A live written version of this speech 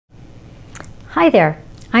Hi there,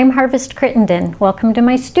 I'm Harvest Crittenden. Welcome to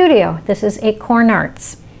my studio. This is Acorn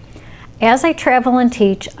Arts. As I travel and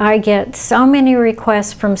teach, I get so many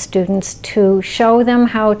requests from students to show them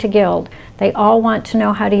how to gild. They all want to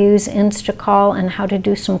know how to use Instacoll and how to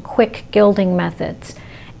do some quick gilding methods.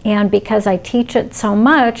 And because I teach it so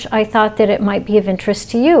much, I thought that it might be of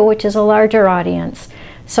interest to you, which is a larger audience.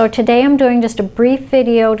 So today I'm doing just a brief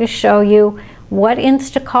video to show you what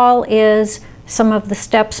Instacoll is, some of the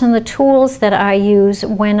steps and the tools that I use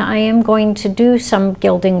when I am going to do some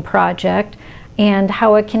gilding project, and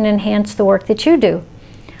how it can enhance the work that you do.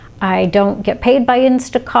 I don't get paid by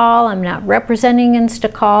Instacoll. I'm not representing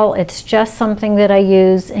Instacoll. It's just something that I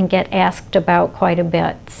use and get asked about quite a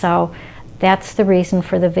bit. So that's the reason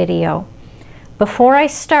for the video. Before I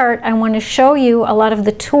start, I want to show you a lot of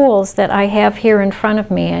the tools that I have here in front of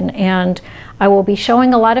me, and I will be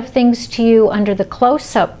showing a lot of things to you under the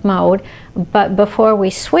close-up mode, but before we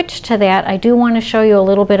switch to that, I do want to show you a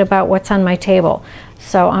little bit about what's on my table.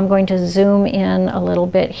 So I'm going to zoom in a little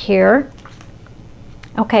bit here.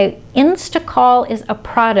 Okay, Instacoll is a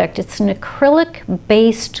product. It's an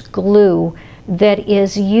acrylic-based glue that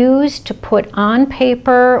is used to put on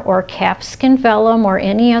paper or calfskin vellum or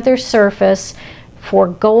any other surface for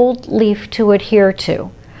gold leaf to adhere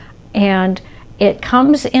to. And it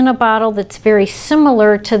comes in a bottle that's very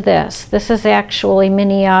similar to this. This is actually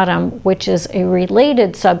miniatum, which is a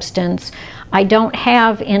related substance. I don't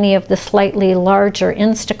have any of the slightly larger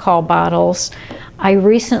Instacoll bottles. I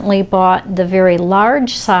recently bought the very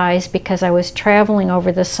large size because I was traveling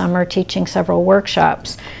over the summer teaching several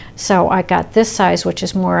workshops. So I got this size, which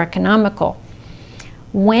is more economical.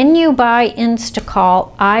 When you buy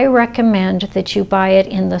Instacoll, I recommend that you buy it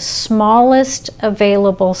in the smallest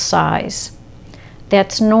available size.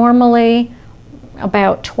 That's normally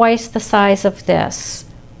about twice the size of this.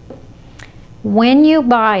 When you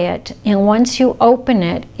buy it, and once you open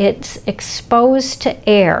it, it's exposed to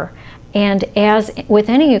air. And as with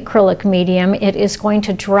any acrylic medium, it is going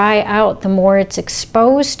to dry out the more it's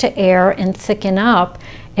exposed to air and thicken up.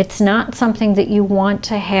 It's not something that you want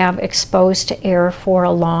to have exposed to air for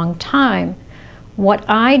a long time. What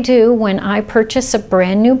I do when I purchase a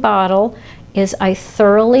brand new bottle is I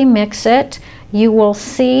thoroughly mix it. You will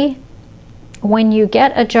see when you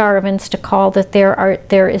get a jar of Instacoll that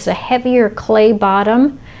there is a heavier clay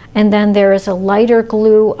bottom, and then there is a lighter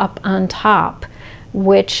glue up on top,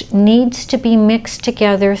 which needs to be mixed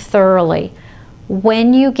together thoroughly.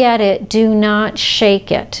 When you get it, do not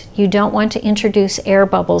shake it. You don't want to introduce air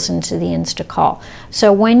bubbles into the Instacoll.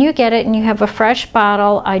 So when you get it and you have a fresh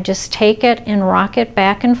bottle, I just take it and rock it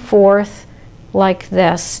back and forth like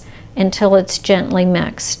this until it's gently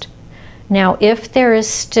mixed. Now, if there is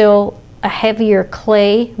still a heavier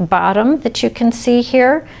clay bottom that you can see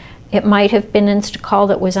here, it might have been Instacoll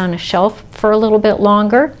that was on a shelf for a little bit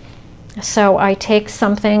longer. So I take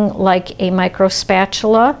something like a micro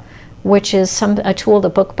spatula, which is a tool the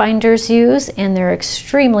bookbinders use, and they're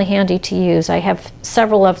extremely handy to use. I have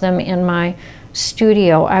several of them in my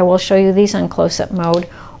studio. I will show you these on close-up mode.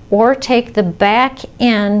 Or take the back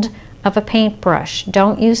end of a paintbrush.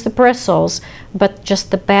 Don't use the bristles, but just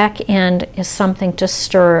the back end is something to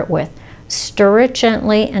stir it with. Stir it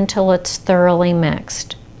gently until it's thoroughly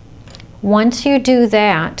mixed. Once you do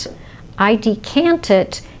that, I decant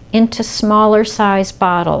it into smaller size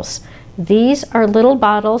bottles. These are little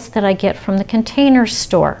bottles that I get from the Container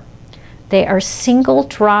Store. They are single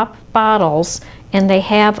drop bottles, and they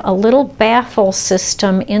have a little baffle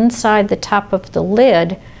system inside the top of the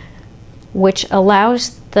lid, which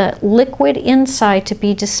allows the liquid inside to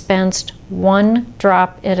be dispensed one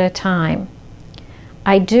drop at a time.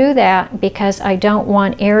 I do that because I don't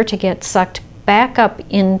want air to get sucked back up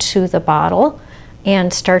into the bottle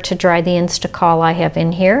and start to dry the Instacoll I have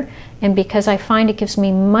in here, and because I find it gives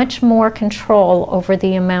me much more control over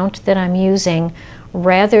the amount that I'm using,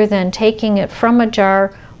 rather than taking it from a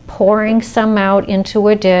jar, pouring some out into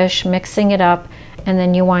a dish, mixing it up, and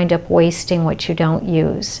then you wind up wasting what you don't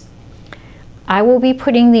use. I will be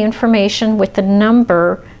putting the information with the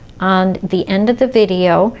number on the end of the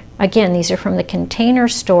video. Again, these are from the Container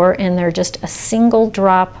Store, and they're just a single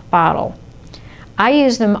drop bottle. I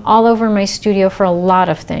use them all over my studio for a lot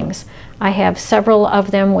of things. I have several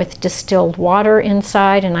of them with distilled water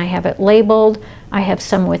inside, and I have it labeled. I have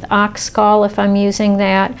some with Oxgall if I'm using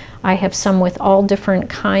that. I have some with all different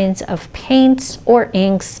kinds of paints or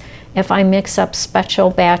inks if I mix up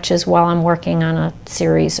special batches while I'm working on a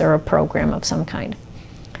series or a program of some kind.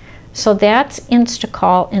 So that's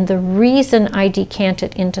Instacoll, and the reason I decant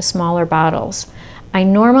it into smaller bottles. I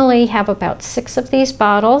normally have about 6 of these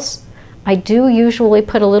bottles. I do usually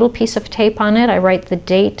put a little piece of tape on it. I write the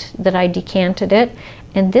date that I decanted it,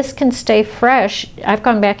 and this can stay fresh. I've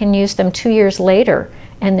gone back and used them 2 years later,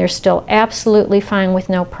 and they're still absolutely fine with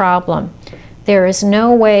no problem. There is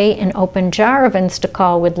no way an open jar of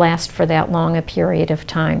Instacoll would last for that long a period of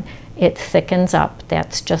time. It thickens up.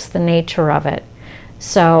 That's just the nature of it.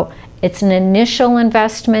 So it's an initial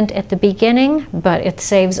investment at the beginning, but it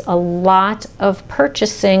saves a lot of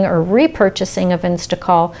purchasing or repurchasing of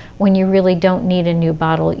Instacoll when you really don't need a new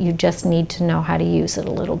bottle. You just need to know how to use it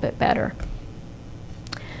a little bit better.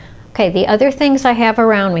 Okay, the other things I have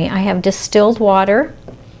around me, I have distilled water.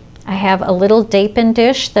 I have a little Dapin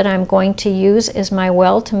dish that I'm going to use as my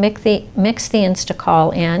well to mix the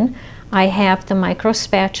Instacoll in. I have the micro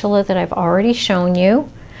spatula that I've already shown you.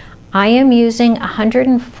 I am using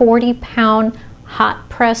 140-pound hot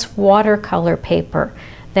press watercolor paper.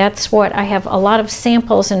 That's what I have, a lot of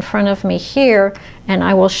samples in front of me here, and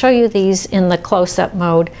I will show you these in the close-up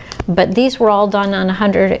mode, but these were all done on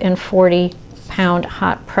 140-pound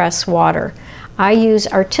hot press water. I use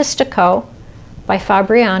Artistico by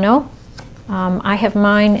Fabriano. I have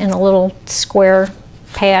mine in a little square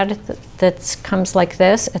pad that comes like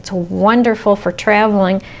this. It's wonderful for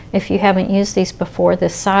traveling. If you haven't used these before,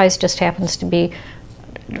 this size just happens to be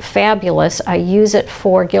fabulous. I use it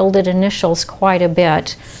for gilded initials quite a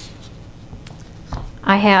bit.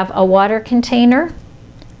 I have a water container.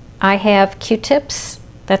 I have Q-tips.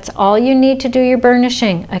 That's all you need to do your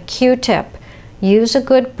burnishing, a Q-tip. Use a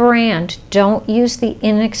good brand. Don't use the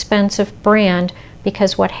inexpensive brand,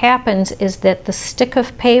 because what happens is that the stick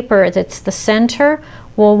of paper that's the center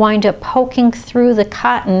will wind up poking through the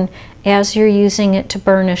cotton as you're using it to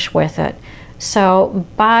burnish with it. So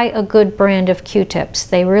buy a good brand of Q-tips.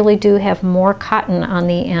 They really do have more cotton on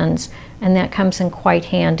the ends, and that comes in quite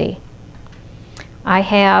handy. I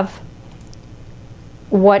have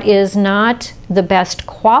what is not the best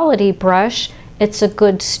quality brush. It's a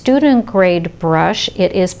good student grade brush.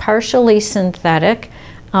 It is partially synthetic.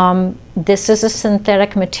 This is a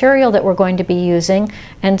synthetic material that we're going to be using,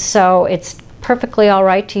 and so it's perfectly all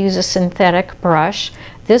right to use a synthetic brush.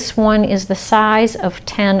 This one is the size of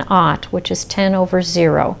 10/0, which is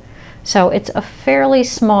 10/0. So it's a fairly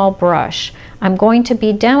small brush. I'm going to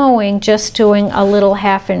be demoing just doing a little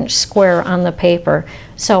 1/2-inch square on the paper,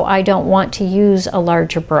 so I don't want to use a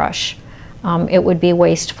larger brush. It would be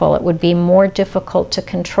wasteful. It would be more difficult to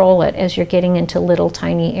control it as you're getting into little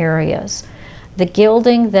tiny areas. The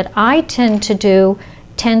gilding that I tend to do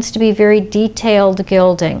tends to be very detailed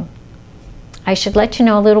gilding. I should let you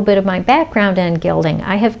know a little bit of my background in gilding.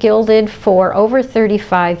 I have gilded for over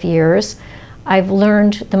 35 years. I've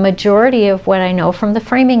learned the majority of what I know from the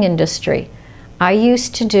framing industry. I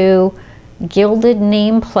used to do gilded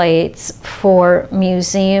nameplates for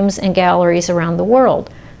museums and galleries around the world.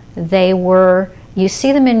 They were, you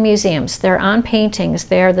see them in museums, they're on paintings.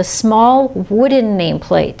 They're the small wooden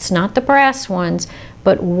nameplates, not the brass ones,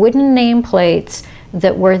 but wooden nameplates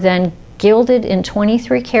that were then gilded in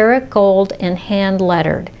 23 karat gold and hand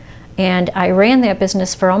lettered. And I ran that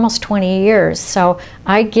business for almost 20 years, so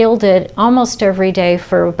I gilded almost every day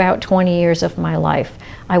for about 20 years of my life.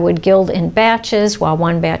 I would gild in batches. While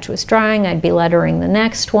one batch was drying, I'd be lettering the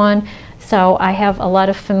next one. So I have a lot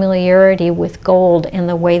of familiarity with gold and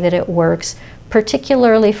the way that it works,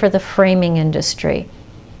 particularly for the framing industry.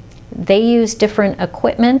 They use different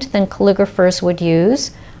equipment than calligraphers would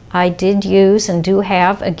use. I did use and do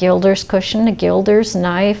have a gilder's cushion, a gilder's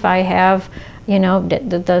knife. I have, you know,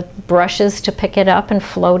 the brushes to pick it up and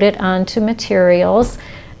float it onto materials.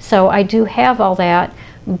 So I do have all that,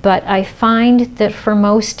 but I find that for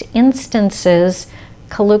most instances,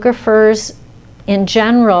 calligraphers in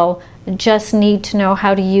general just need to know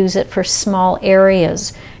how to use it for small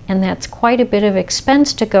areas, and that's quite a bit of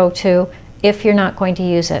expense to go to if you're not going to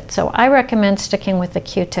use it. So I recommend sticking with the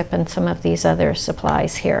Q-tip and some of these other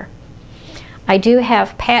supplies here. I do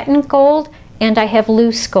have patent gold and I have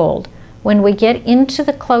loose gold. When we get into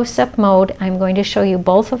the close-up mode, I'm going to show you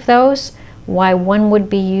both of those, why one would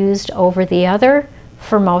be used over the other.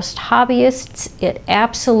 For most hobbyists, it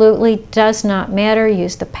absolutely does not matter.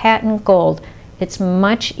 Use the patent gold. It's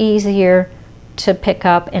much easier to pick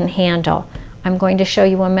up and handle. I'm going to show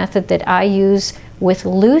you a method that I use with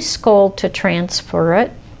loose gold to transfer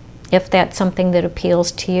it, if that's something that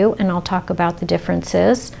appeals to you, and I'll talk about the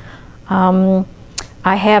differences. I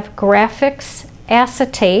have graphics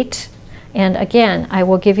acetate, and again, I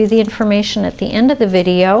will give you the information at the end of the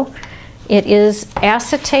video. It is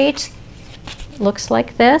acetate, looks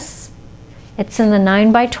like this. It's in the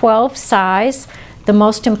 9x12 size. The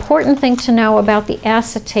most important thing to know about the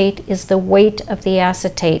acetate is the weight of the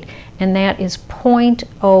acetate, and that is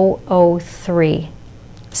 0.003.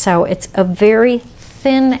 So it's a very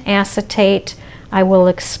thin acetate. I will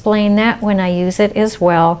explain that when I use it as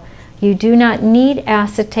well. You do not need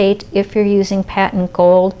acetate if you're using patent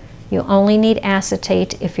gold. You only need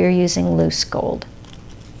acetate if you're using loose gold.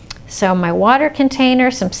 So my water container,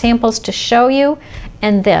 some samples to show you,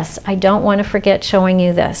 and this. I don't want to forget showing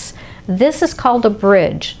you this. This is called a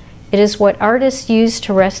bridge. It is what artists use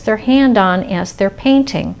to rest their hand on as they're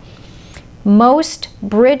painting. Most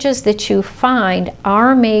bridges that you find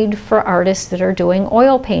are made for artists that are doing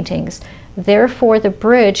oil paintings. Therefore, the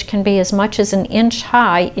bridge can be as much as 1 inch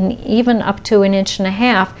high and even up to 1.5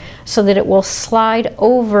 inches so that it will slide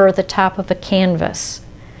over the top of a canvas.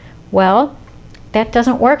 Well, that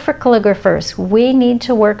doesn't work for calligraphers. We need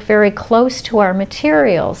to work very close to our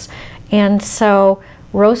materials. And so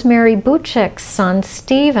Rosemary Buchek's son,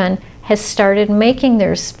 Stephen, has started making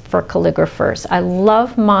theirs for calligraphers. I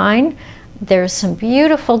love mine. There's some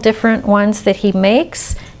beautiful different ones that he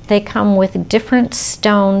makes. They come with different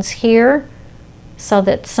stones here, so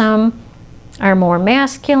that some are more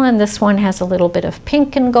masculine. This one has a little bit of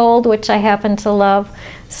pink and gold, which I happen to love.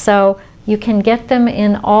 So you can get them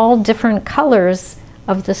in all different colors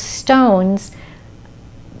of the stones.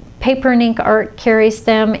 Paper and Ink Art carries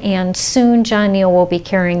them, and soon John Neal will be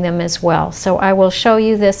carrying them as well. So I will show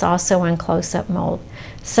you this also in close-up mold.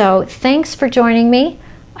 So thanks for joining me.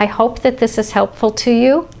 I hope that this is helpful to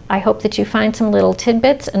you. I hope that you find some little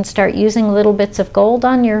tidbits and start using little bits of gold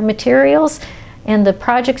on your materials and the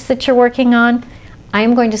projects that you're working on. I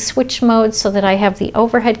am going to switch modes so that I have the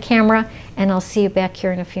overhead camera, and I'll see you back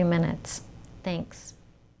here in a few minutes. Thanks.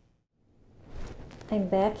 I'm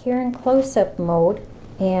back here in close-up mode,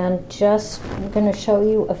 and I'm going to show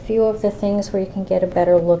you a few of the things where you can get a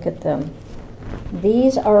better look at them.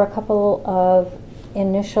 These are a couple of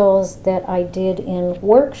initials that I did in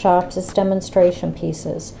workshops as demonstration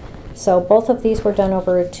pieces. So both of these were done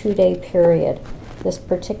over a 2-day period. This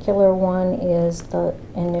particular one is the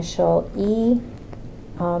initial E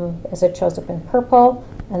as it shows up in purple,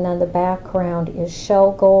 and then the background is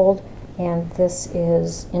shell gold, and this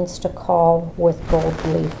is Instacoll with gold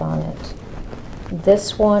leaf on it.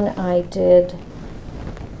 This one I did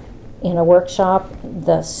in a workshop.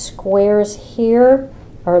 The squares here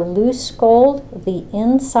are loose gold. The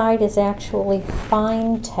inside is actually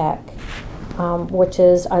fine tech, which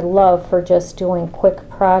is I love for just doing quick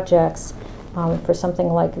projects. For something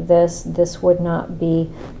like this would not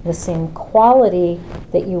be the same quality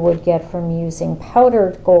that you would get from using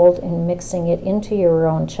powdered gold and mixing it into your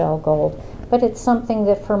own shell gold, but it's something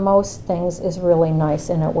that for most things is really nice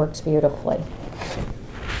and it works beautifully.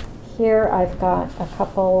 Here I've got a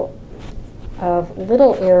couple of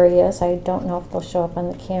little areas, I don't know if they'll show up on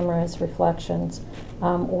the camera as reflections,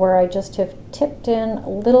 where I just have tipped in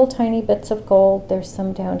little tiny bits of gold. There's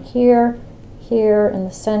some down here, here in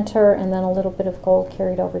the center, and then a little bit of gold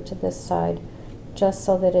carried over to this side, just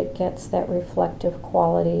so that it gets that reflective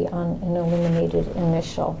quality on an illuminated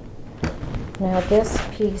initial. Now this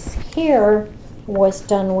piece here was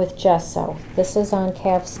done with gesso. This is on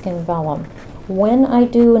calfskin vellum. When I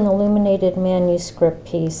do an illuminated manuscript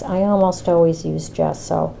piece, I almost always use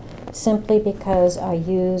gesso, simply because I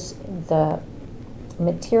use the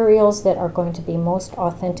materials that are going to be most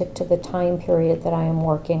authentic to the time period that I am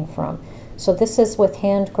working from. So this is with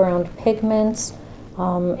hand ground pigments,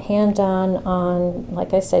 hand on,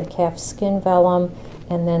 like I said, calfskin vellum,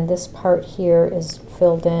 and then this part here is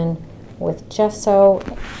filled in with gesso,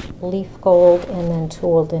 leaf gold, and then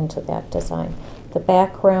tooled into that design. The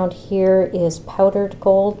background here is powdered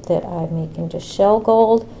gold that I make into shell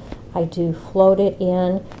gold. I do float it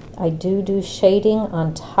in. I do shading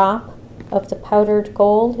on top of the powdered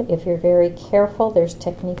gold. If you're very careful, there's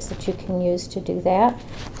techniques that you can use to do that.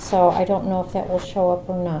 So I don't know if that will show up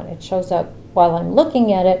or not. It shows up while I'm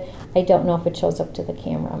looking at it. I don't know if it shows up to the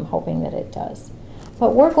camera. I'm hoping that it does.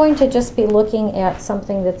 But we're going to just be looking at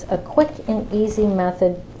something that's a quick and easy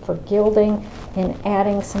method for gilding and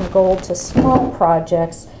adding some gold to small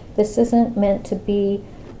projects. This isn't meant to be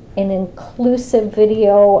an inclusive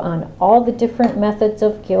video on all the different methods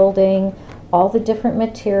of gilding, all the different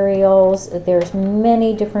materials. There's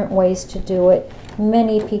many different ways to do it.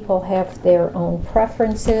 Many people have their own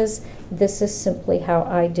preferences. This is simply how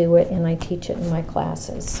I do it, and I teach it in my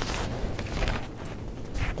classes.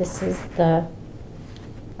 This is the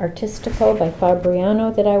Artistico by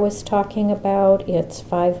Fabriano that I was talking about. It's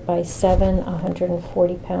 5x7,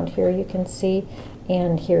 140 pound here you can see,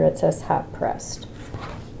 and here it says hot pressed.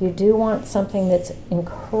 You do want something that's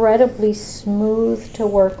incredibly smooth to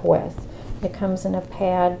work with. It comes in a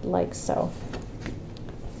pad like so.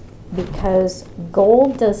 because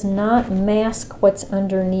gold does not mask what's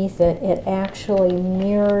underneath it. It actually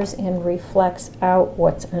mirrors and reflects out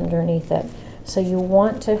what's underneath it. So you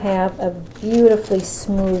want to have a beautifully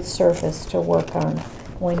smooth surface to work on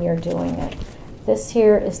when you're doing it. This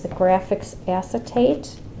here is the graphics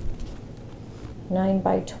acetate, 9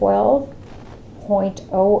 by 12,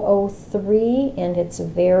 0.003, and it's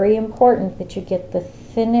very important that you get the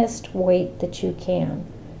thinnest weight that you can.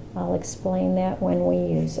 I'll explain that when we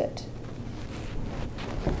use it.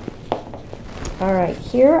 All right,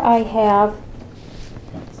 here I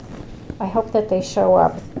hope that they show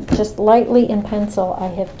up. Just lightly in pencil, I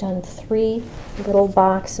have done 3 little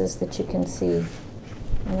boxes that you can see.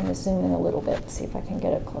 I'm going to zoom in a little bit, see if I can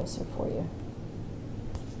get it closer for you.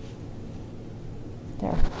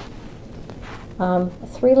 There.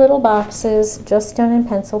 3 little boxes just done in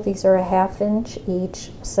pencil. These are a 1/2 inch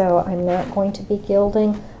each, so I'm not going to be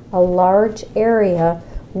gilding a large area.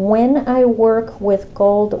 When I work with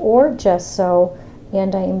gold or gesso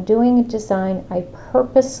and I am doing a design, I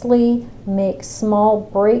purposely make small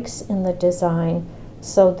breaks in the design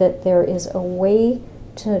so that there is a way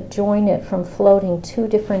to join it from floating 2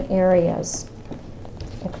 different areas.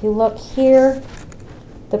 If you look here,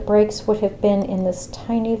 the breaks would have been in this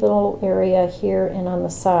tiny little area here and on the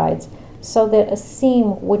sides, so that a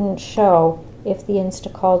seam wouldn't show if the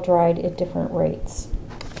Instacoll dried at different rates.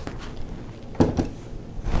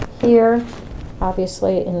 Here,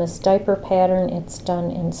 obviously in this diaper pattern, it's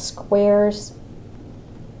done in squares,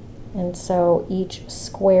 and so each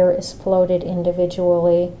square is floated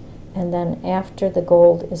individually, and then after the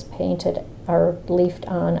gold is painted or leafed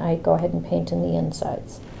on, I go ahead and paint in the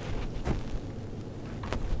insides.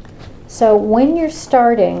 So when you're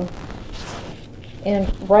starting,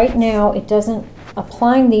 and right now it doesn't,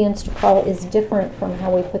 applying the Instacoll is different from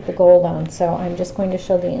how we put the gold on, so I'm just going to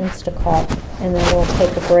show the Instacoll and then we'll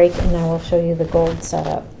take a break and I will show you the gold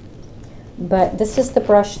setup. But this is the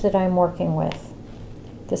brush that I'm working with.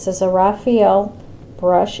 This is a Raphael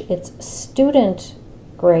brush. It's student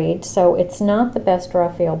grade, so it's not the best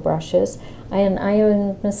Raphael brushes, and I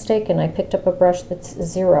am mistaken. I picked up a brush that's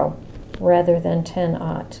 0 rather than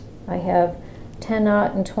 10-aught. I have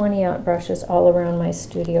 10-aught and 20-aught brushes all around my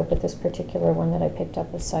studio, but this particular one that I picked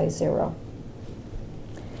up is size 0.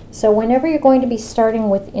 So whenever you're going to be starting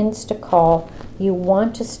with Instacoll, you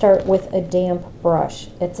want to start with a damp brush.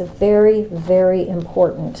 It's very, very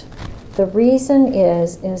important. The reason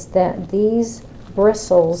is that these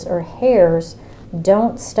bristles or hairs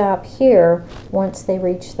don't stop here once they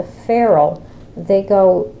reach the ferrule. They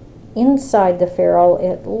go inside the ferrule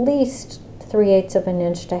at least 3/8 of an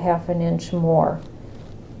inch to 1/2 an inch more.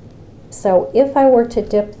 So if I were to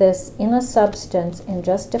dip this in a substance and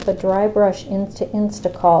just dip a dry brush into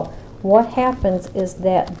Instacoll, what happens is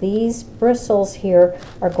that these bristles here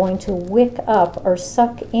are going to wick up or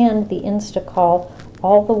suck in the Instacoll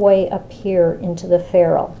all the way up here into the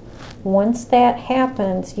ferrule. Once that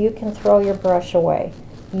happens, you can throw your brush away.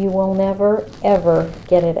 You will never ever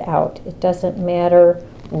get it out. It doesn't matter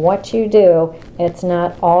what you do, it's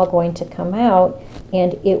not all going to come out,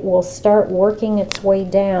 and it will start working its way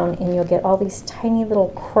down, and you'll get all these tiny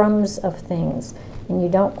little crumbs of things, and you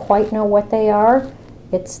don't quite know what they are.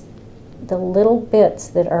 It's the little bits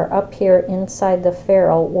that are up here inside the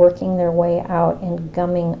ferrule working their way out and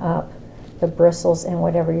gumming up the bristles and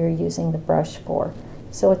whatever you're using the brush for.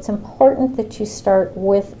 So it's important that you start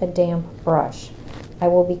with a damp brush. I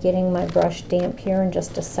will be getting my brush damp here in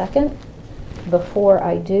just a second. Before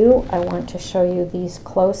I do, I want to show you these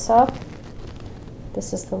close up.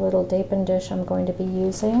 This is the little Dapin dish I'm going to be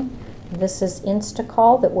using. This is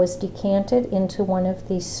Instacoll that was decanted into one of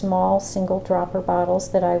these small single dropper bottles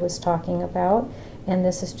that I was talking about, and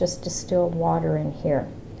this is just distilled water in here.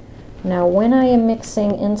 Now when I am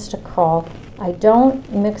mixing Instacoll, I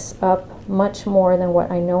don't mix up much more than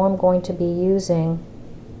what I know I'm going to be using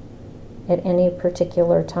at any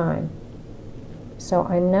particular time. So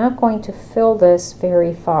I'm not going to fill this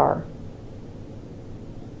very far.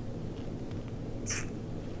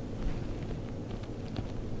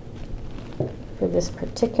 For this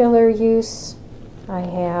particular use, I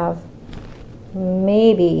have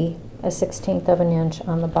maybe a 1/16 of an inch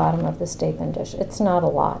on the bottom of this Dapin dish. It's not a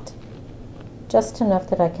lot, just enough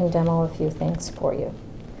that I can demo a few things for you.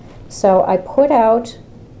 So I put out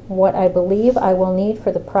what I believe I will need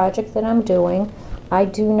for the project that I'm doing. I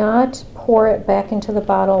do not pour it back into the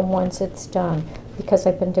bottle once it's done, because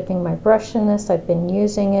I've been dipping my brush in this, I've been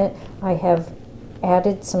using it, I have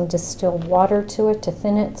added some distilled water to it to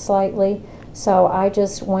thin it slightly, so I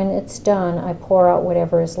just, when it's done, I pour out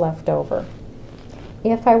whatever is left over.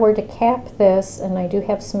 If I were to cap this, and I do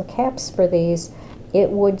have some caps for these, it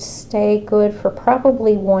would stay good for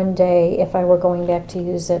probably 1 day if I were going back to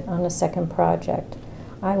use it on a second project.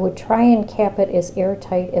 I would try and cap it as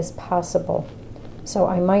airtight as possible. So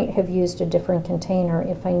I might have used a different container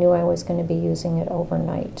if I knew I was going to be using it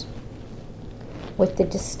overnight. With the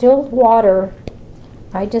distilled water,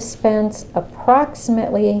 I dispense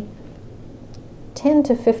approximately 10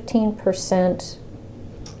 to 15%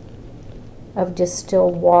 of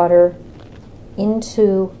distilled water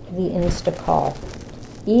into the Instacoll.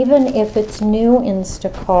 Even if it's new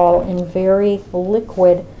Instacoll and very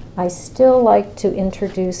liquid, I still like to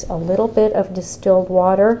introduce a little bit of distilled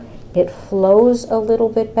water. It flows a little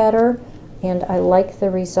bit better, and I like the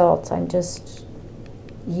results. I'm just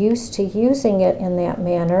used to using it in that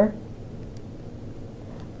manner.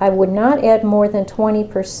 I would not add more than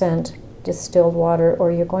 20% distilled water,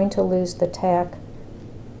 or you're going to lose the tack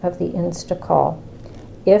of the Instacoll.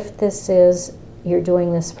 If you're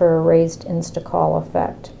doing this for a raised Instacoll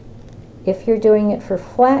effect. If you're doing it for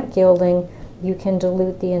flat gilding, you can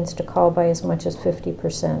dilute the Instacoll by as much as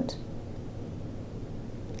 50%.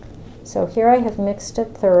 So here I have mixed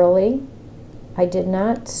it thoroughly. I did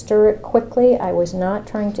not stir it quickly. I was not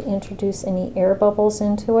trying to introduce any air bubbles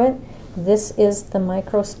into it. This is the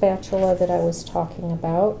micro spatula that I was talking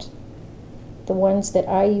about. The ones that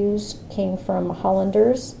I used came from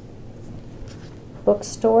Hollander's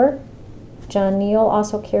bookstore. John Neal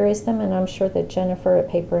also carries them, and I'm sure that Jennifer at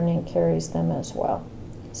Paper and Ink carries them as well.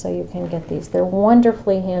 So you can get these. They're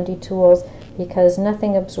wonderfully handy tools because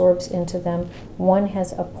nothing absorbs into them. One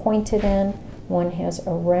has a pointed end, one has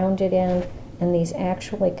a rounded end, and these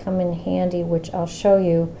actually come in handy, which I'll show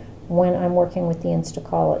you when I'm working with the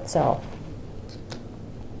Instacoll itself.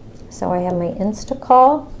 So I have my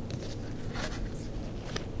Instacoll,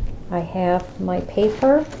 I have my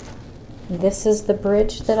paper. This is the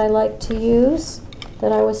bridge that I like to use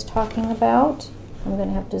that I was talking about. I'm going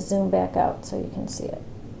to have to zoom back out so you can see it.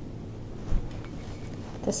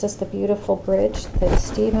 This is the beautiful bridge that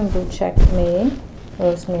Stephen Buchek made,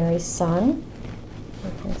 Rosemary's son.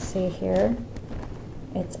 You can see here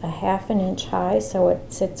it's a 1/2 inch high, so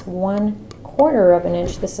it sits 1/4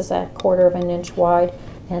 inch. This is a 1/4 inch wide,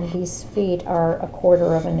 and these feet are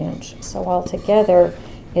 1/4 inch. So altogether,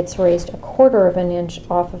 it's raised 1/4 inch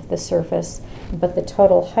off of the surface, but the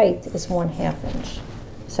total height is 1/2 inch.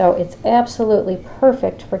 So it's absolutely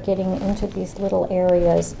perfect for getting into these little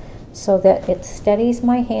areas so that it steadies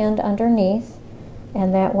my hand underneath,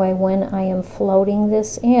 and that way when I am floating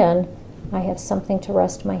this in, I have something to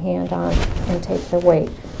rest my hand on and take the weight.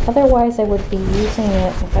 Otherwise, I would be using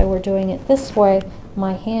it, if I were doing it this way,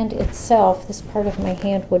 my hand itself, this part of my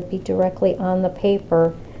hand would be directly on the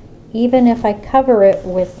paper. Even if I cover it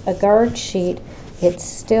with a guard sheet, it's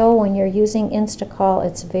still, when you're using Instacoll,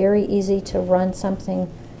 it's very easy to run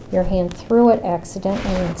your hand through it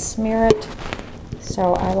accidentally and smear it.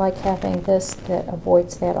 So I like having this that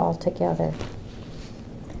avoids that altogether.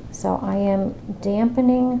 So I am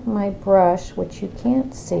dampening my brush, which you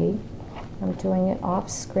can't see. I'm doing it off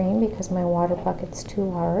screen because my water bucket's too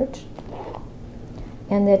large.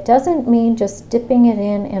 And that doesn't mean just dipping it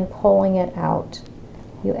in and pulling it out.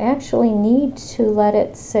 You actually need to let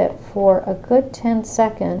it sit for a good 10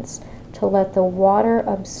 seconds to let the water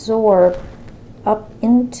absorb up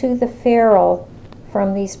into the ferrule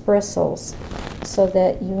from these bristles, so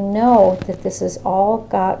that you know that this has all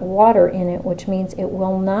got water in it, which means it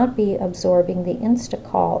will not be absorbing the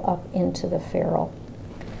Instacoll up into the ferrule.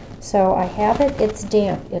 So I have it, it's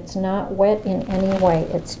damp. It's not wet in any way,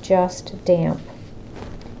 it's just damp.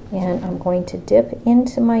 And I'm going to dip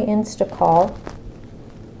into my Instacoll.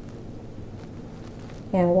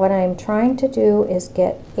 And what I'm trying to do is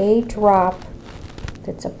get a drop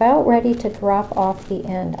that's about ready to drop off the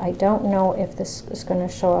end. I don't know if this is going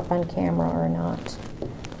to show up on camera or not,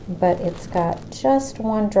 but it's got just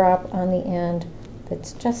one drop on the end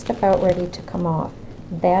that's just about ready to come off.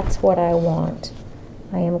 That's what I want.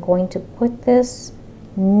 I am going to put this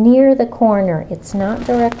near the corner. It's not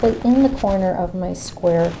directly in the corner of my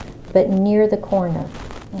square, but near the corner.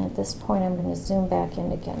 And at this point, I'm going to zoom back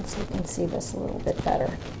in again so you can see this a little bit better.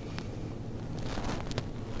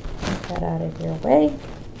 Get that out of your way.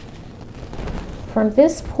 From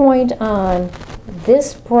this point on,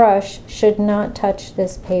 this brush should not touch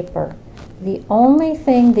this paper. The only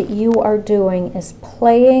thing that you are doing is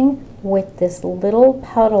playing with this little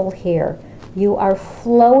puddle here. You are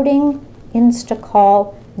floating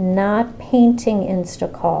Instacoll, not painting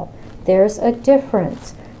Instacoll. There's a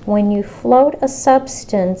difference. When you float a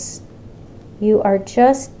substance, you are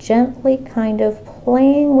just gently kind of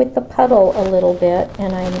playing with the puddle a little bit,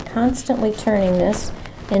 and I'm constantly turning this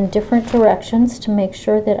in different directions to make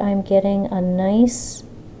sure that I'm getting a nice,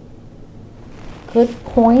 good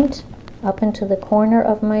point up into the corner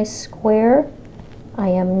of my square. I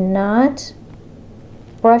am not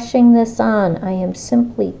brushing this on. I am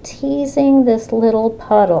simply teasing this little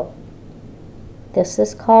puddle. This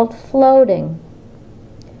is called floating.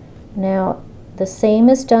 Now, the same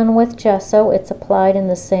is done with gesso. It's applied in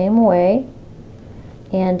the same way.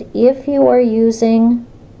 And if you are using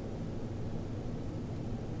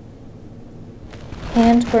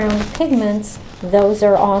hand ground pigments, those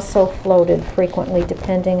are also floated frequently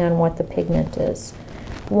depending on what the pigment is.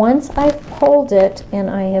 Once I've pulled it and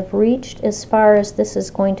I have reached as far as this is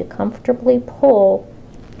going to comfortably pull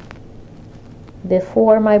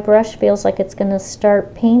before my brush feels like it's going to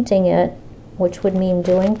start painting it, which would mean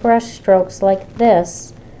doing brush strokes like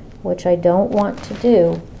this, which I don't want to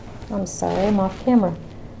do. I'm sorry, I'm off camera.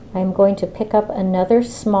 I'm going to pick up another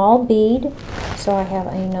small bead, so I have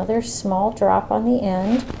another small drop on the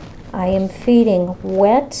end. I am feeding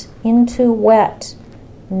wet into wet,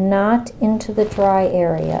 not into the dry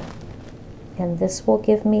area. And this will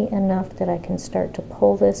give me enough that I can start to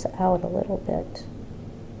pull this out a little bit.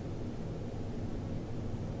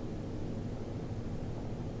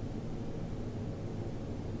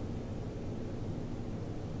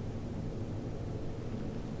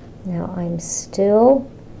 Now I'm still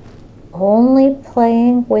only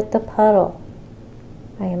playing with the puddle.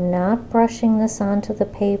 I am not brushing this onto the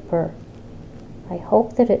paper. I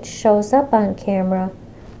hope that it shows up on camera.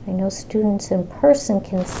 I know students in person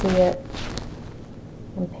can see it.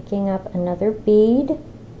 I'm picking up another bead.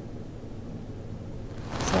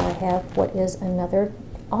 So I have what is another,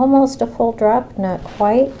 almost a full drop, not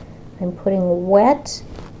quite. I'm putting wet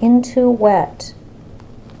into wet.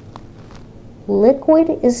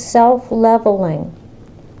 Liquid is self-leveling,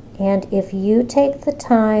 and if you take the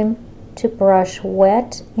time to brush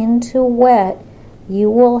wet into wet, you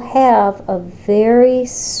will have a very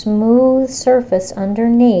smooth surface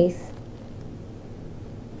underneath,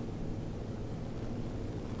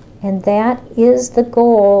 and that is the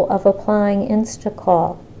goal of applying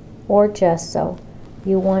Instacoll or gesso.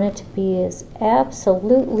 You want it to be as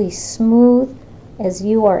absolutely smooth as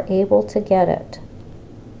you are able to get it.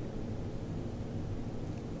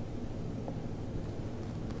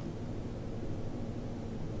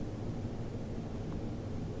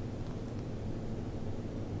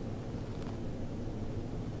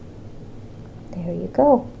 There you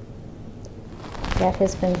go. That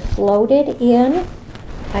has been floated in.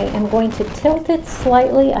 I am going to tilt it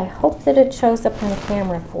slightly. I hope that it shows up on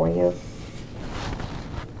camera for you.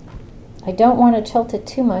 I don't want to tilt it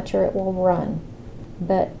too much or it will run,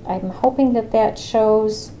 but I'm hoping that that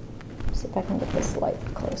shows. See if I can get this light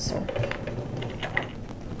closer.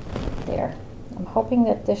 There. I'm hoping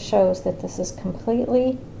that this shows that this is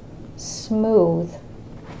completely smooth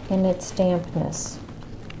in its dampness.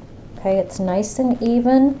 Okay, it's nice and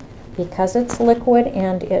even because it's liquid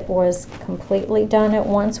and it was completely done at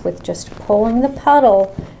once with just pulling the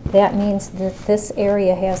puddle. That means that this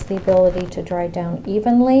area has the ability to dry down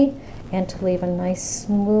evenly and to leave a nice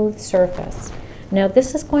smooth surface. Now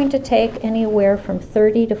this is going to take anywhere from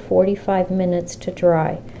 30 to 45 minutes to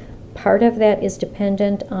dry. Part of that is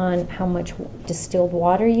dependent on how much distilled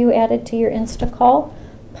water you added to your Instacoll.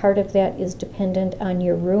 Part of that is dependent on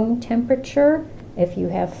your room temperature. If you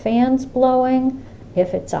have fans blowing,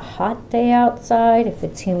 if it's a hot day outside, if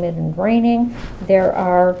it's humid and raining, there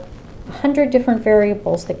are 100 different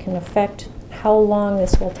variables that can affect how long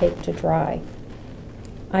this will take to dry.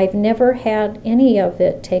 I've never had any of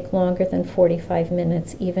it take longer than 45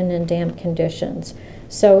 minutes, even in damp conditions.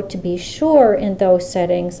 So to be sure in those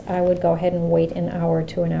settings, I would go ahead and wait an hour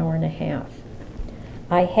to an hour and a half.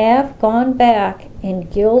 I have gone back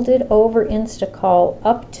and gilded over Instacoll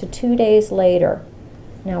up to 2 days later.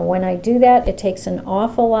 Now when I do that, it takes an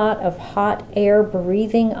awful lot of hot air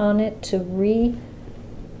breathing on it to re-dampen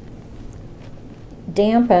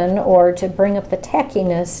or to bring up the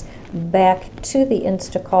tackiness back to the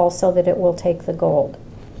Instacoll so that it will take the gold.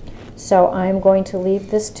 So I'm going to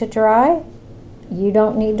leave this to dry. You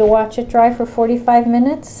don't need to watch it dry for 45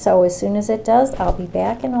 minutes, so as soon as it does, I'll be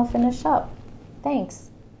back and I'll finish up. Thanks.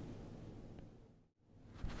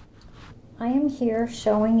 I am here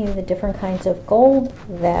showing you the different kinds of gold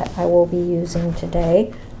that I will be using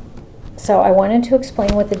today. So I wanted to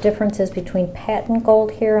explain what the difference is between patent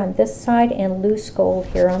gold here on this side and loose gold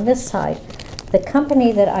here on this side. The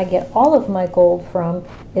company that I get all of my gold from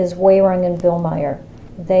is Wayrung and Billmeyer.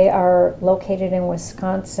 They are located in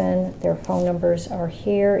Wisconsin. Their phone numbers are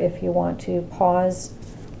here. If you want to pause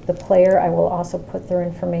the player, I will also put their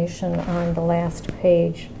information on the last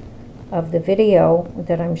page of the video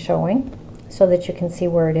that I'm showing so that you can see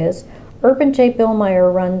where it is. Urban J.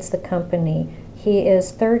 Billmeyer runs the company. He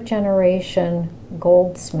is third generation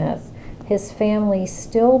goldsmith. His family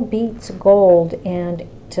still beats gold, and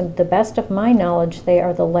to the best of my knowledge, they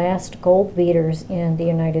are the last gold beaters in the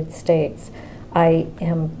United States. I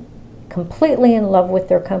am completely in love with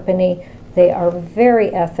their company. They are very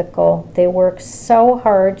ethical. They work so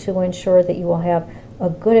hard to ensure that you will have a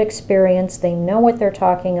good experience. They know what they're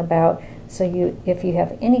talking about. So if you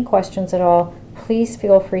have any questions at all, please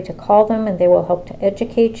feel free to call them and they will help to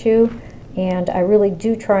educate you. And I really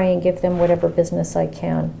do try and give them whatever business I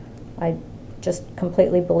can. I just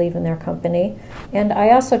completely believe in their company. And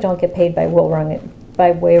I also don't get paid by Wayrung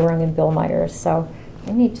and Billmeyer, so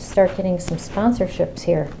I need to start getting some sponsorships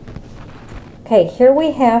here. Okay, here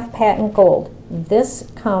we have patent gold. This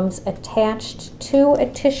comes attached to a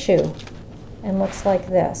tissue and looks like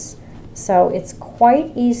this. So it's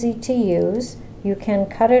quite easy to use. You can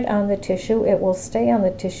cut it on the tissue. It will stay on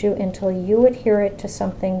the tissue until you adhere it to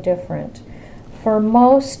something different. For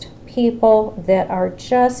most people that are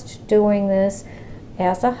just doing this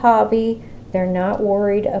as a hobby, they're not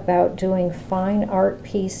worried about doing fine art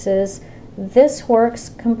pieces, this works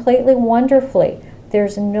completely wonderfully.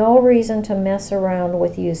 There's no reason to mess around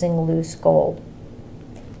with using loose gold.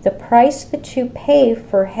 The price that you pay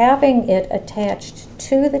for having it attached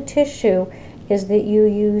to the tissue is that you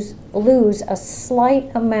lose a slight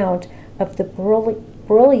amount of the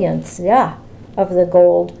brilliance of the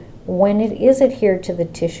gold. When it is adhered to the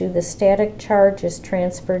tissue, the static charge is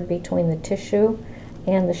transferred between the tissue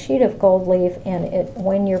and the sheet of gold leaf, and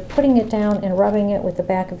when you're putting it down and rubbing it with the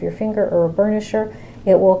back of your finger or a burnisher,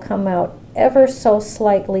 it will come out ever so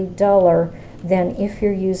slightly duller than if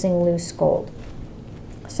you're using loose gold.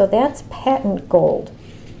 So that's patent gold.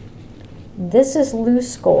 This is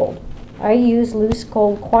loose gold. I use loose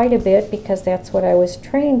gold quite a bit because that's what I was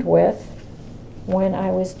trained with when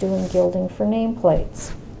I was doing gilding for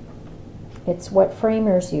nameplates. It's what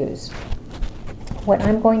framers use. What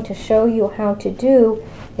I'm going to show you how to do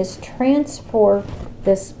is transfer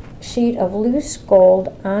this sheet of loose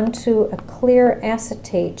gold onto a clear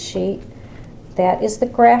acetate sheet. That is the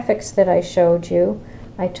graphics that I showed you.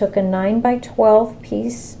 I took a 9 by 12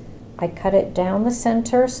 piece. I cut it down the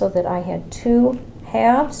center so that I had 2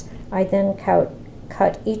 halves. I then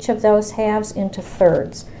cut each of those halves into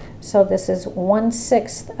thirds. So this is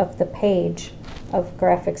 1/6 of the page of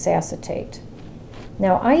graphics acetate.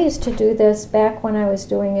 Now I used to do this back when I was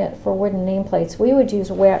doing it for wooden nameplates. We would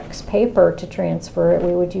use wax paper to transfer it.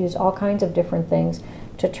 We would use all kinds of different things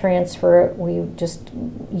to transfer it. We just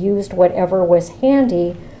used whatever was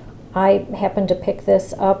handy. I happened to pick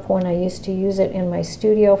this up when I used to use it in my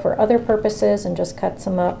studio for other purposes and just cut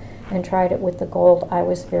some up and tried it with the gold. I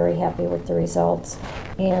was very happy with the results.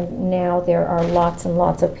 And now there are lots and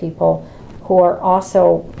lots of people who are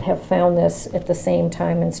also have found this at the same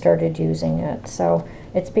time and started using it. So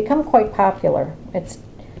it's become quite popular. It's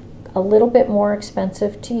a little bit more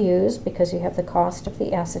expensive to use because you have the cost of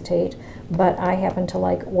the acetate, but I happen to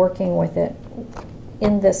like working with it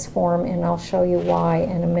in this form, and I'll show you why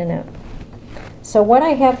in a minute. So what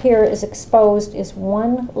I have here is exposed is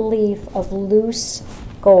 1 leaf of loose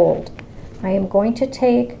gold. I am going to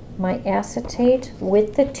take my acetate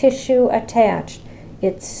with the tissue attached.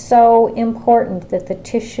 It's so important that the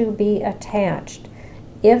tissue be attached.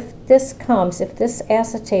 If this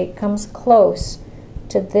acetate comes close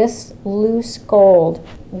to this loose gold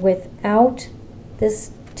without this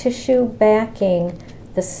tissue backing,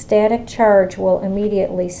 the static charge will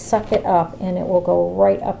immediately suck it up and it will go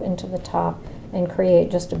right up into the top and create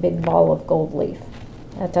just a big ball of gold leaf.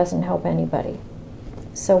 That doesn't help anybody.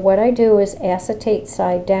 So what I do is acetate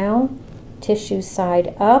side down, tissue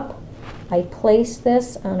side up. I place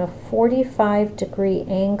this on a 45-degree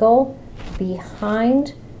angle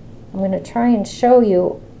behind. I'm going to try and show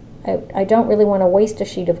you. I don't really want to waste a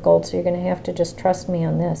sheet of gold, so you're going to have to just trust me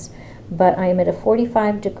on this. But I am at a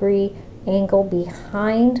 45-degree angle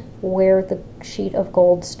behind where the sheet of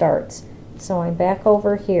gold starts. So I'm back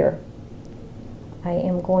over here. I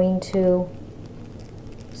am going to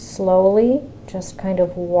slowly just kind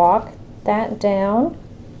of walk that down.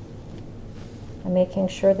 I'm making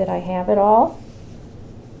sure that I have it all.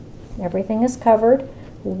 Everything is covered.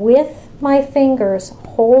 With my fingers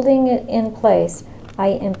holding it in place, I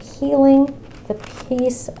am peeling the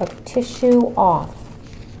piece of tissue off.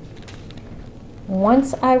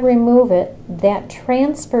 Once I remove it, that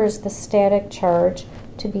transfers the static charge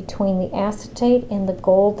to between the acetate and the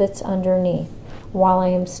gold that's underneath. While I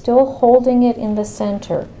am still holding it in the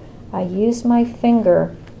center, I use my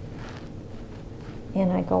finger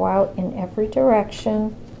and I go out in every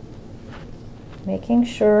direction making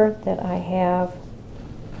sure that I have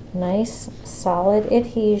nice solid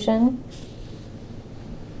adhesion.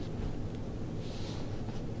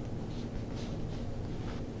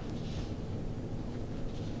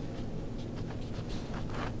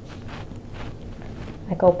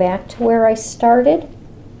 I go back to where I started.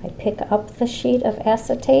 I pick up the sheet of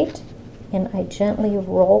acetate and I gently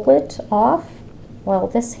roll it off while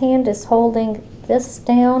this hand is holding this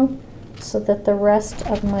down so that the rest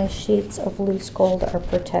of my sheets of loose gold are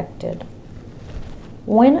protected.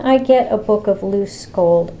 When I get a book of loose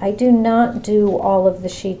gold, I do not do all of the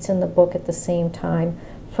sheets in the book at the same time.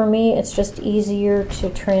 For me, it's just easier to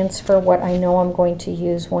transfer what I know I'm going to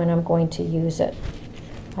use when I'm going to use it.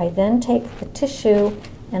 I then take the tissue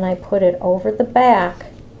and I put it over the back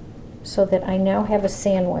so that I now have a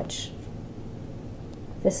sandwich.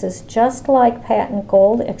 This is just like patent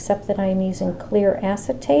gold, except that I'm using clear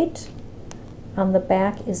acetate. On the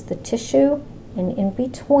back is the tissue, and in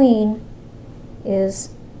between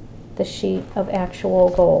is the sheet of actual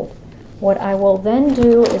gold. What I will then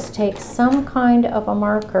do is take some kind of a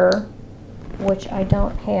marker, which I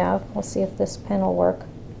don't have. We'll see if this pen will work.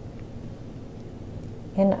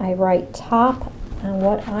 And I write top on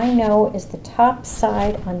what I know is the top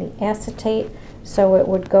side on the acetate, so it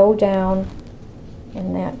would go down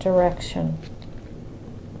in that direction.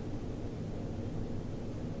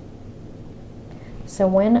 So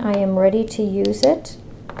when I am ready to use it,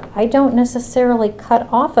 I don't necessarily cut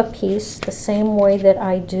off a piece the same way that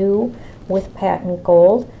I do with patent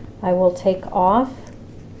gold. I will take off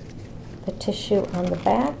the tissue on the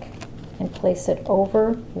back and place it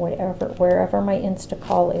over wherever my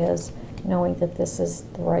Instacoll is, knowing that this is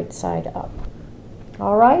the right side up.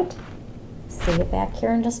 All right, see you back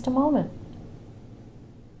here in just a moment.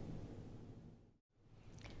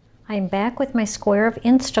 I'm back with my square of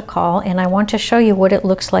Instacoll, and I want to show you what it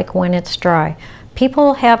looks like when it's dry.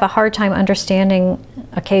 People have a hard time understanding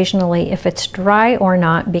occasionally if it's dry or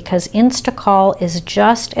not, because Instacoll is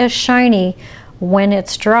just as shiny when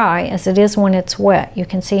it's dry as it is when it's wet. You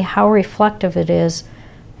can see how reflective it is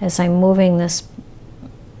as I'm moving this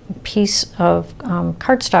piece of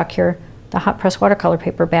cardstock here, the hot press watercolor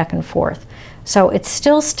paper, back and forth. So it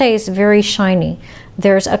still stays very shiny.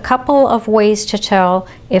 There's a couple of ways to tell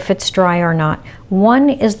if it's dry or not. One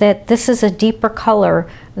is that this is a deeper color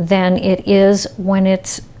than it is when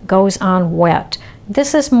it goes on wet.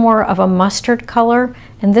 This is more of a mustard color,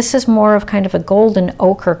 and this is more of kind of a golden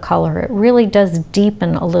ochre color. It really does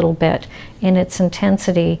deepen a little bit in its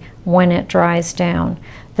intensity when it dries down.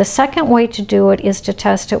 The second way to do it is to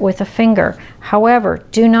test it with a finger. However,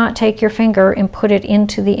 do not take your finger and put it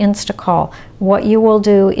into the Instacoll. What you will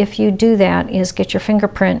do if you do that is get your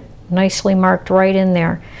fingerprint nicely marked right in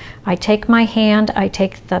there. I take my hand, I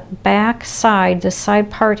take the back side, the side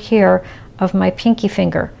part here of my pinky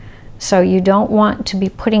finger. So you don't want to be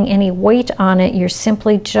putting any weight on it, you're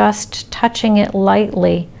simply just touching it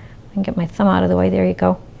lightly. I can get my thumb out of the way, there you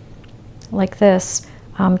go, like this.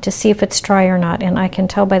 To see if it's dry or not, and I can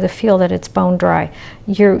tell by the feel that it's bone dry.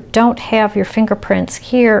 You don't have your fingerprints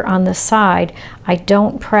here on the side. I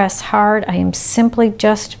don't press hard. I am simply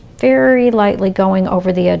just very lightly going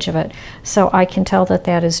over the edge of it, so I can tell that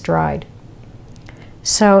that is dried.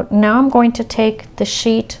 So now I'm going to take the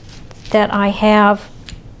sheet that I have.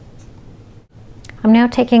 I'm now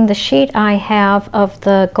taking the sheet I have of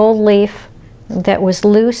the gold leaf that was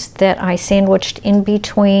loose that I sandwiched in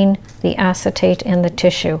between the acetate and the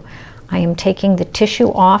tissue. I am taking the tissue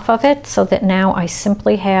off of it so that now I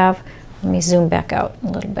simply have, let me zoom back out a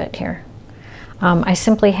little bit here. I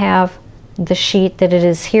simply have the sheet that it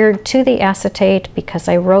is adhered to the acetate because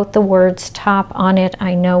I wrote the words top on it.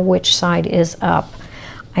 I know which side is up.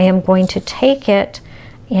 I am going to take it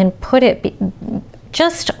and put it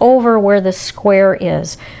just over where the square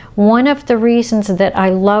is. One of the reasons that I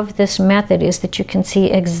love this method is that you can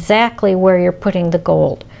see exactly where you're putting the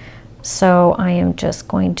gold. So I am just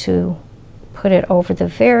going to put it over the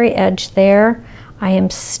very edge there. I am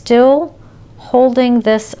still holding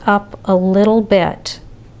this up a little bit.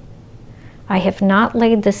 I have not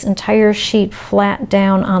laid this entire sheet flat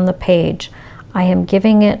down on the page. I am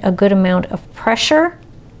giving it a good amount of pressure.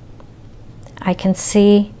 I can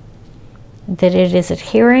see that it is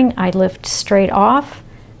adhering. I lift straight off,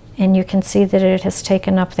 and you can see that it has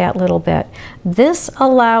taken up that little bit. This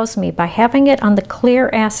allows me, by having it on the clear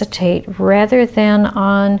acetate rather than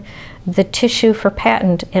on the tissue for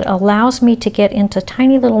patent, it allows me to get into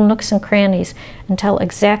tiny little nooks and crannies and tell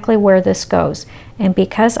exactly where this goes. And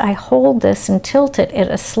because I hold this and tilt it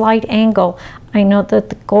at a slight angle, I know that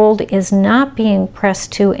the gold is not being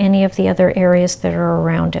pressed to any of the other areas that are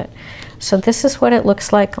around it. So this is what it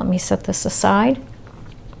looks like. Let me set this aside.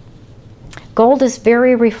 Gold is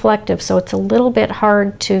very reflective, so it's a little bit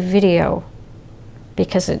hard to video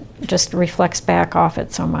because it just reflects back off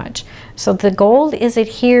it so much. So the gold is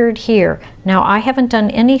adhered here. Now I haven't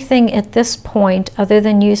done anything at this point other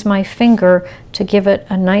than use my finger to give it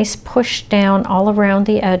a nice push down all around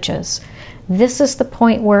the edges. This is the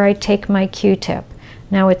point where I take my Q-tip.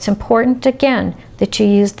 Now it's important again that you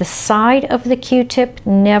use the side of the Q-tip,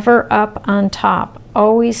 never up on top,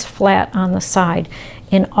 always flat on the side.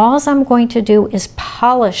 And all I'm going to do is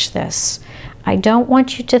polish this. I don't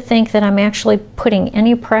want you to think that I'm actually putting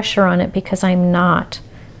any pressure on it, because I'm not.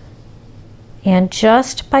 And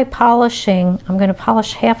just by polishing, I'm going to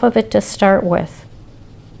polish half of it to start with.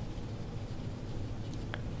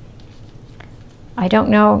 I don't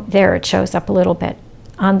know, there it shows up a little bit.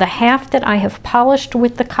 On the half that I have polished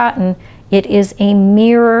with the cotton, it is a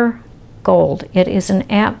mirror gold. It is an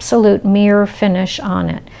absolute mirror finish on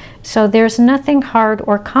it. So there's nothing hard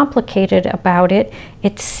or complicated about it.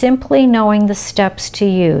 It's simply knowing the steps to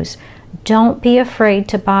use. Don't be afraid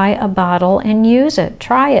to buy a bottle and use it.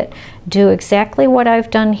 Try it. Do exactly what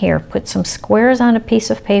I've done here. Put some squares on a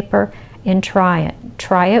piece of paper and try it.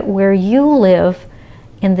 Try it where you live,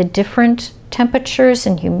 in the different temperatures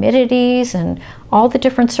and humidities and all the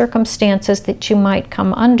different circumstances that you might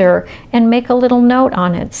come under, and make a little note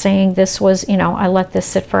on it saying this was, you know, I let this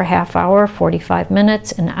sit for a half hour, 45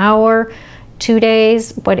 minutes, an hour, 2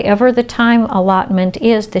 days, whatever the time allotment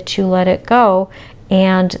is that you let it go,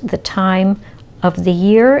 and the time of the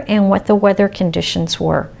year and what the weather conditions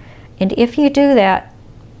were. And if you do that,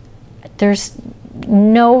 there's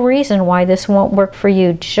no reason why this won't work for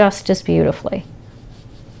you just as beautifully.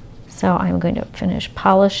 So I'm going to finish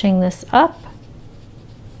polishing this up.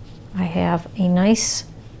 I have a nice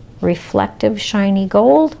reflective shiny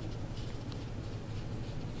gold.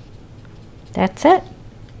 That's it.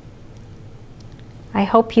 I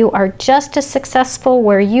hope you are just as successful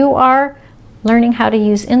where you are, learning how to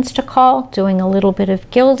use Instacoll, doing a little bit of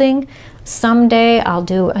gilding. Someday I'll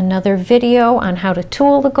do another video on how to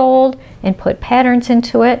tool the gold and put patterns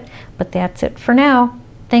into it, but that's it for now.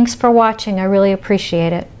 Thanks for watching. I really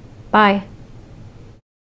appreciate it. Bye.